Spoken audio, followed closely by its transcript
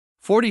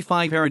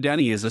45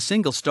 Eridani is a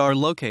single star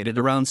located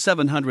around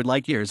 700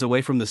 light-years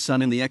away from the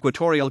Sun in the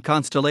equatorial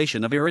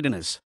constellation of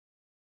Eridanus.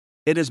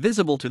 It is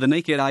visible to the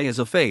naked eye as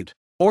a faint,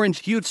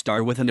 orange-hued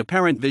star with an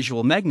apparent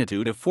visual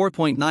magnitude of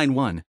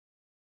 4.91.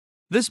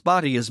 This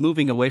body is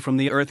moving away from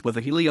the Earth with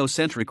a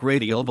heliocentric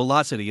radial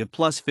velocity of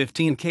plus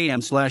 15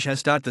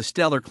 km/s. The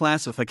stellar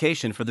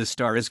classification for this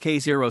star is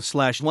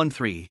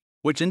K0/13,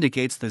 which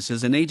indicates this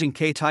is an aging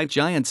K-type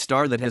giant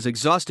star that has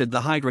exhausted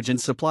the hydrogen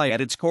supply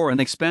at its core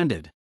and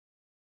expanded.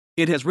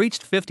 It has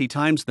reached 50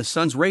 times the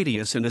Sun's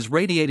radius and is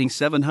radiating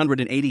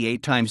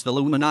 788 times the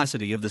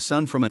luminosity of the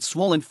Sun from its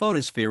swollen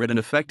photosphere at an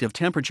effective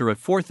temperature of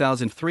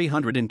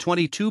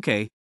 4,322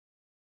 K.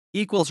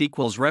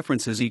 ==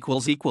 References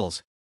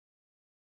 ==